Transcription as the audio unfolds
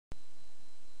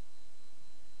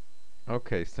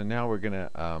Okay, so now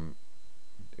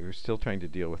we're still trying to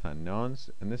deal with unknowns,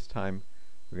 and this time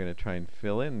we're going to try and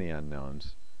fill in the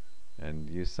unknowns and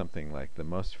use something like the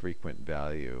most frequent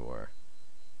value, or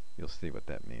you'll see what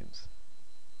that means.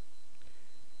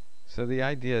 So the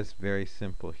idea is very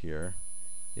simple here.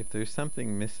 If there's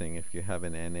something missing, if you have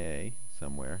an NA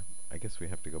somewhere, I guess we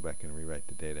have to go back and rewrite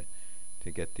the data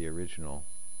to get the original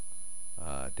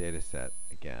data set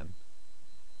again.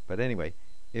 But anyway,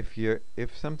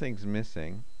 if something's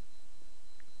missing,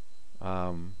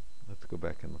 let's go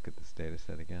back and look at this data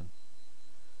set again.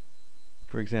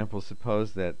 For example,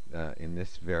 suppose that in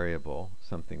this variable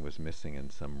something was missing in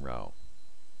some row.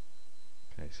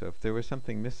 Okay, so if there was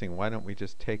something missing, why don't we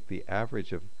just take the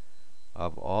average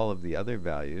of all of the other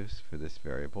values for this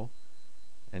variable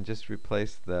and just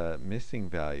replace the missing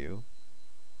value.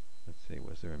 Let's see,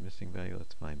 was there a missing value?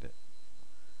 Let's find it.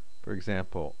 For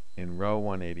example, in row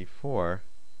 184,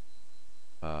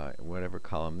 whatever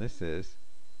column this is,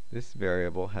 this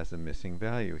variable has a missing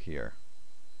value here.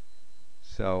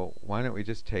 So why don't we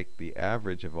just take the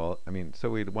average of all, so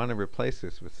we'd want to replace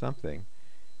this with something.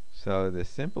 So the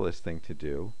simplest thing to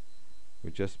do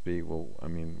would just be,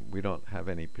 we don't have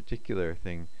any particular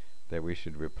thing that we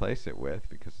should replace it with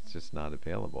because it's just not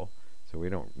available. So we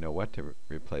don't know what to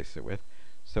replace it with.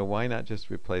 So why not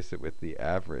just replace it with the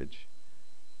average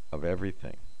of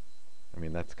everything?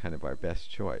 That's kind of our best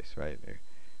choice, right?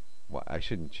 Well, I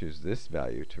shouldn't choose this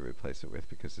value to replace it with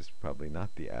because it's probably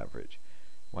not the average.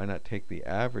 Why not take the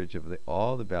average of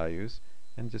all the values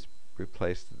and just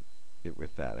replace it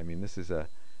with that? This is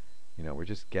we're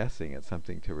just guessing at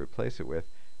something to replace it with,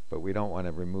 but we don't want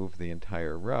to remove the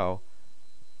entire row.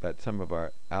 But some of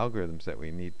our algorithms that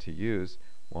we need to use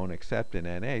won't accept an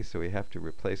NA, so we have to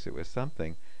replace it with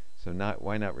something. So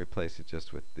why not replace it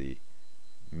just with the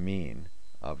mean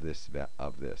of this?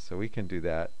 So we can do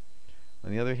that. On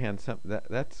the other hand,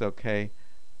 that's okay,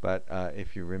 but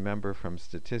if you remember from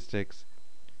statistics,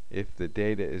 if the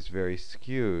data is very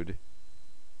skewed,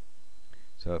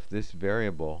 so if this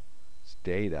variable's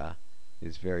data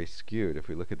is very skewed, if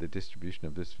we look at the distribution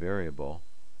of this variable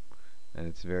and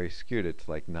it's very skewed, it's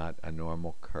like not a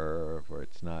normal curve, or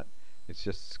it's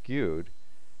just skewed,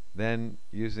 then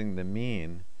using the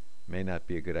mean may not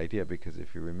be a good idea, because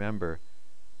if you remember,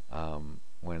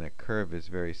 when a curve is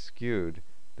very skewed,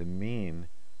 the mean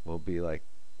will be like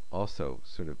also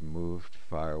sort of moved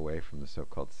far away from the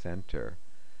so-called center,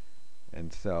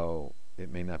 and so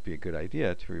it may not be a good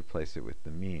idea to replace it with the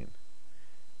mean.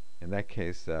 In that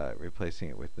case, replacing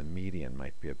it with the median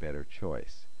might be a better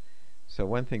choice. So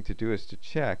one thing to do is to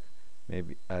check,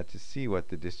 maybe to see what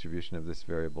the distribution of this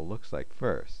variable looks like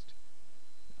first,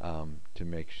 to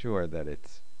make sure that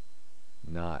it's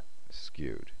not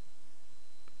skewed.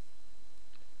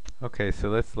 Okay, so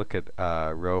let's look at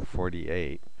row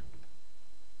 48.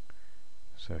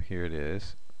 So here it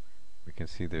is. We can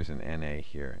see there's an NA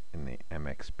here in the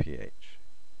MXPH.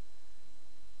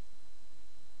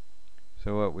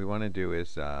 So what we want to do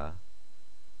is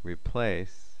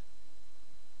replace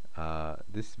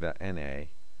this NA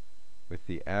with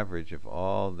the average of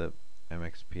all the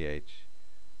MXPH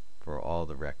for all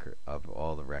the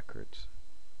records.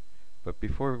 But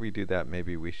before we do that,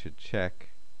 maybe we should check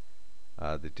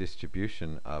the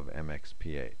distribution of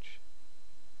MXPH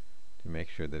to make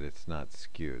sure that it's not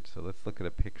skewed. So let's look at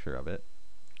a picture of it.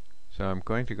 So I'm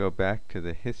going to go back to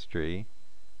the history.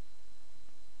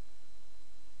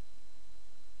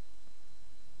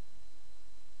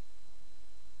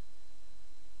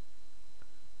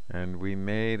 And we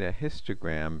made a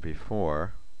histogram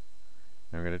before.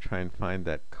 I'm going to try and find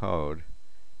that code.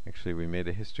 Actually, we made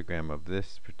a histogram of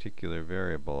this particular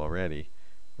variable already.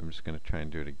 I'm just going to try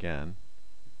and do it again.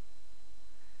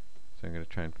 So I'm going to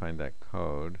try and find that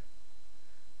code.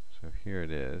 So here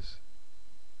it is.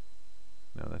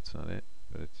 No, that's not it,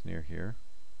 but it's near here.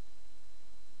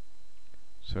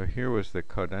 So here was the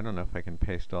code. I don't know if I can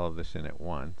paste all of this in at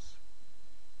once,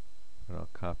 but I'll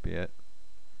copy it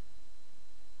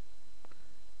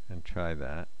and try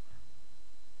that.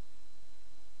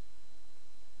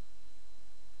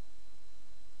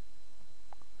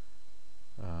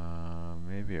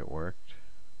 Maybe it worked.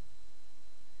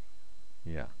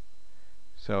 Yeah.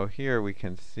 So here we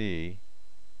can see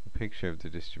a picture of the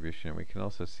distribution. We can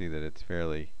also see that it's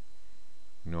fairly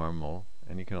normal,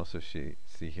 and you can also see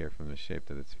here from the shape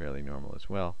that it's fairly normal as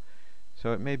well.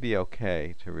 So it may be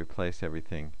okay to replace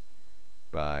everything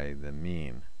by the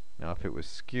mean. Now if it was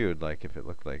skewed, like if it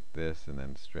looked like this and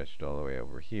then stretched all the way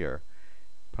over here,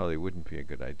 probably wouldn't be a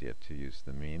good idea to use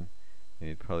the mean, and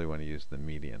you'd probably want to use the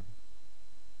median.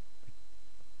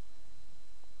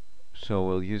 So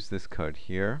we'll use this code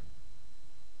here.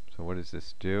 So what does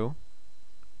this do?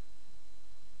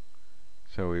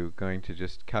 So we're going to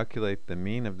just calculate the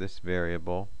mean of this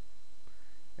variable,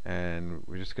 and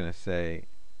we're just going to say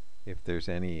if there's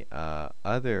any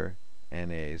other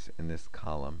NAs in this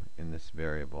column, in this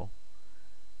variable.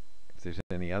 If there's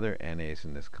any other NAs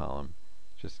in this column,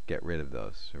 just get rid of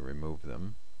those. So remove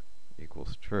them,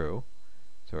 equals true.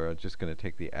 So we're just going to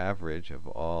take the average of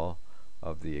all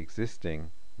of the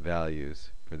existing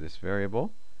values for this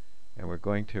variable, and we're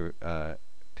going to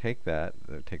take that,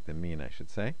 take the mean I should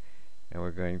say, and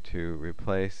we're going to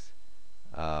replace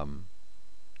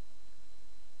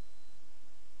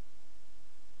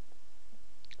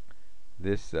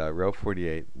this row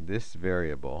 48, this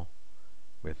variable,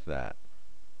 with that.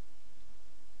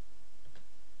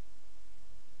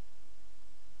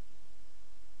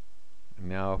 And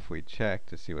now if we check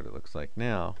to see what it looks like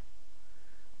now,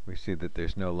 we see that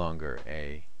there's no longer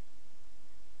a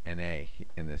NA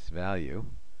in this value,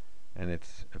 and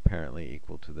it's apparently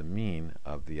equal to the mean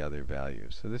of the other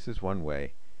values. So this is one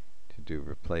way to do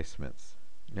replacements.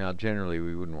 Now generally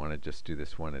we wouldn't want to just do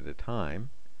this one at a time.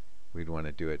 We'd want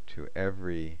to do it to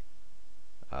every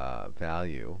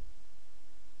value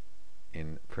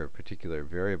for a particular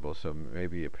variable. So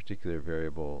maybe a particular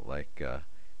variable like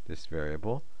this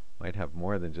variable might have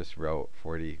more than just row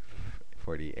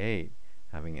 48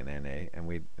 having an NA, and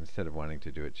we'd, instead of wanting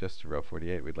to do it just to row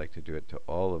 48, we'd like to do it to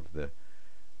all of the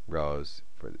rows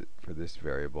for this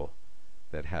variable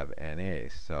that have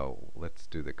NAs. So let's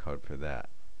do the code for that.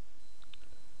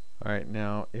 Alright,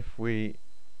 now if we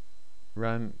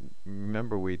run,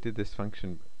 remember we did this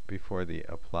function before the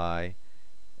apply,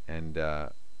 and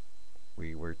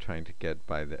we were trying to get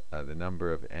by the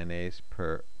number of NAs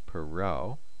per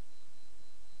row.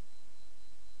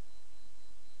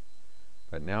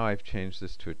 But now I've changed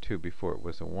this to a 2. Before it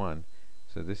was a 1.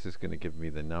 So this is going to give me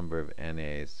the number of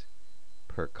NAs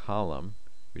per column,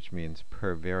 which means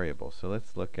per variable. So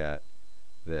let's look at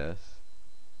this.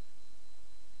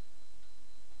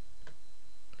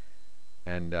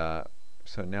 And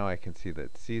so now I can see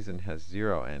that season has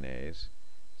 0 NAs,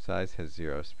 size has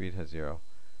 0, speed has 0,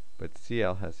 but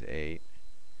CL has 8,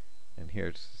 and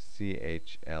here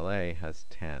CHLA has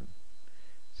 10.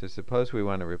 So suppose we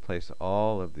want to replace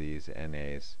all of these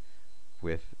NAs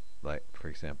with, like, for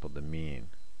example, the mean.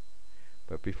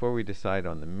 But before we decide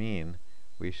on the mean,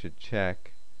 we should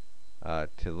check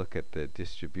to look at the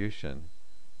distribution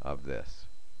of this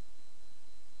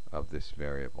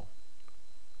variable.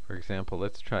 For example,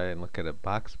 let's try and look at a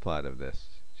box plot of this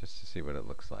just to see what it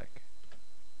looks like.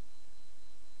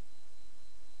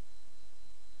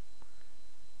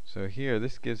 So here,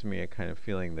 this gives me a kind of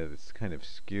feeling that it's kind of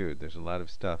skewed. There's a lot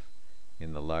of stuff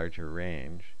in the larger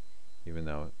range, even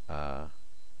though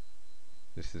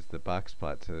this is the box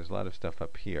plot, so there's a lot of stuff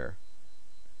up here.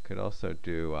 Could also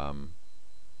do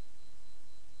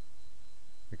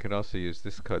we could also use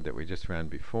this code that we just ran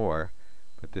before,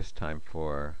 but this time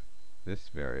for this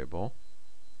variable.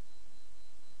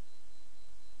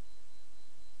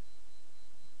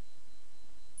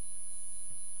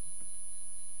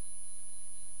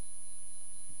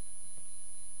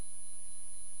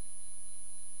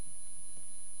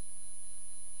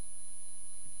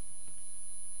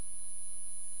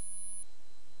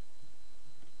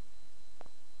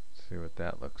 See what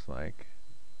that looks like.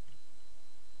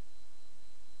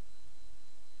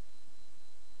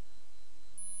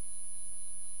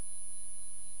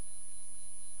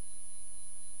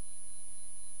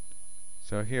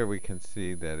 So here we can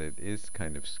see that it is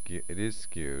kind of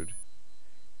skewed,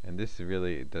 and this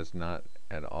really does not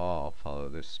at all follow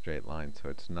this straight line, so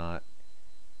it's not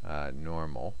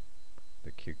normal.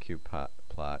 The QQ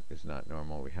plot is not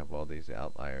normal. We have all these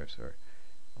outliers, or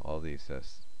all these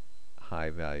high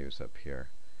values up here.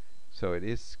 So it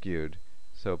is skewed.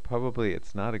 So probably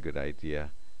it's not a good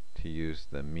idea to use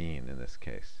the mean in this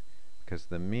case, because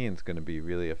the mean is going to be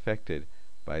really affected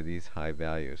by these high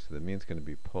values. So the mean is going to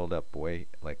be pulled up way,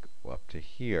 like up to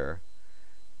here,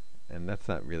 and that's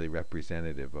not really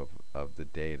representative of the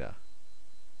data.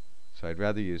 So I'd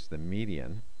rather use the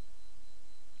median.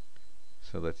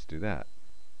 So let's do that.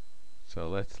 So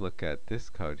let's look at this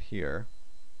code here.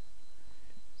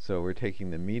 So we're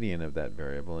taking the median of that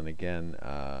variable, and again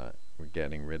we're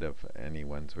getting rid of any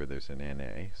ones where there's an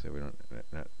NA, so we're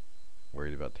not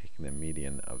worried about taking the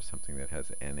median of something that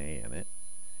has NA in it.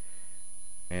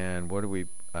 And what are we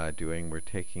doing? We're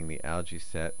taking the algae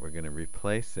set, we're going to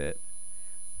replace it.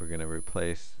 We're going to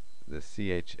replace the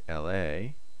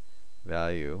CHLA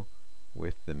value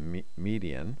with the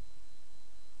median.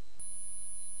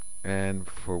 And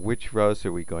for which rows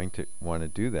are we going to want to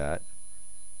do that?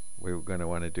 We're going to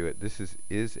want to do it. This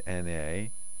is NA.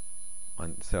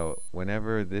 So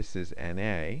whenever this is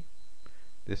NA,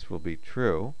 this will be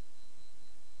true.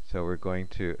 So we're going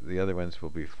to, the other ones will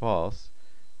be false.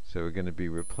 So we're going to be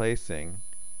replacing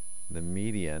the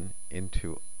median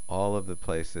into all of the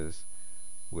places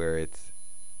where it's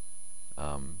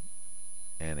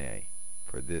NA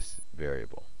for this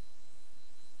variable.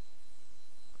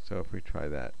 So if we try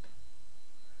that,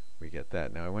 we get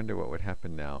that. Now I wonder what would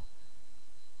happen now.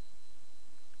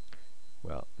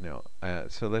 Well, no.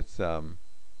 So let's, so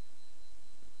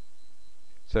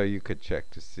you could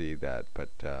check to see that, but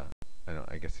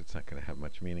I guess it's not going to have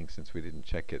much meaning since we didn't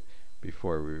check it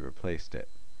before we replaced it.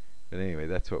 But anyway,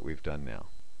 that's what we've done now.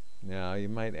 Now you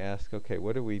might ask, okay,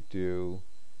 what do we do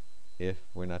if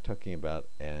we're not talking about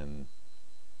a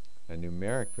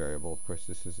numeric variable? Of course,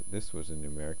 this was a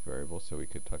numeric variable, so we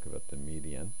could talk about the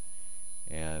median.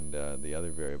 And the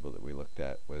other variable that we looked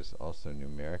at was also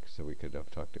numeric, so we could have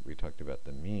talked about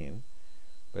the mean.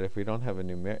 But if we don't have a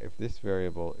if this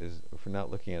variable is, if we're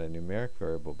not looking at a numeric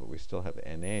variable, but we still have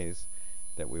NAs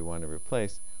that we want to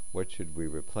replace, what should we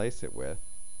replace it with?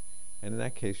 And in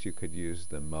that case, you could use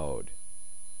the mode.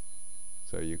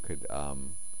 So you could,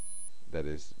 that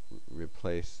is,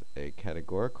 replace a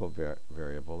categorical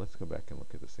variable. Let's go back and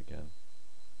look at this again.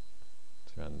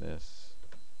 Let's run this.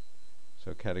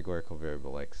 So categorical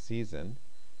variable like season.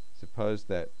 Suppose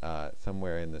that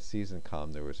somewhere in the season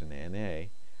column there was an NA.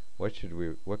 What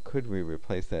could we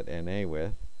replace that NA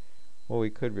with? Well, we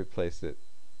could replace it.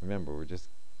 Remember, we're just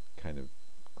kind of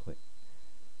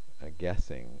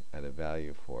guessing at a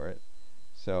value for it.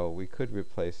 So we could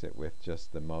replace it with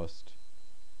just the most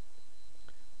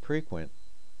frequent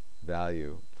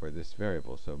value for this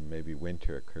variable. So maybe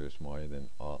winter occurs more than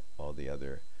all the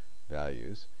other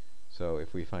values. So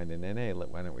if we find an NA,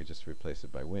 why don't we just replace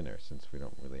it by winter, since we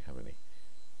don't really have any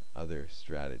other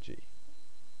strategy.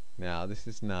 Now, this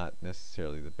is not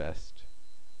necessarily the best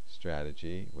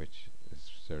strategy, which is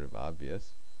sort of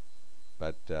obvious,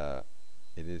 but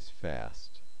it is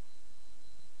fast.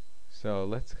 So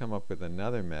let's come up with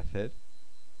another method.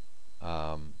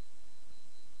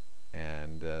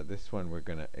 This one we're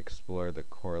going to explore the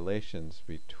correlations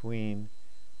between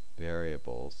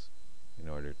variables in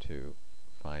order to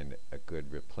find a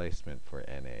good replacement for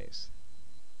NAs.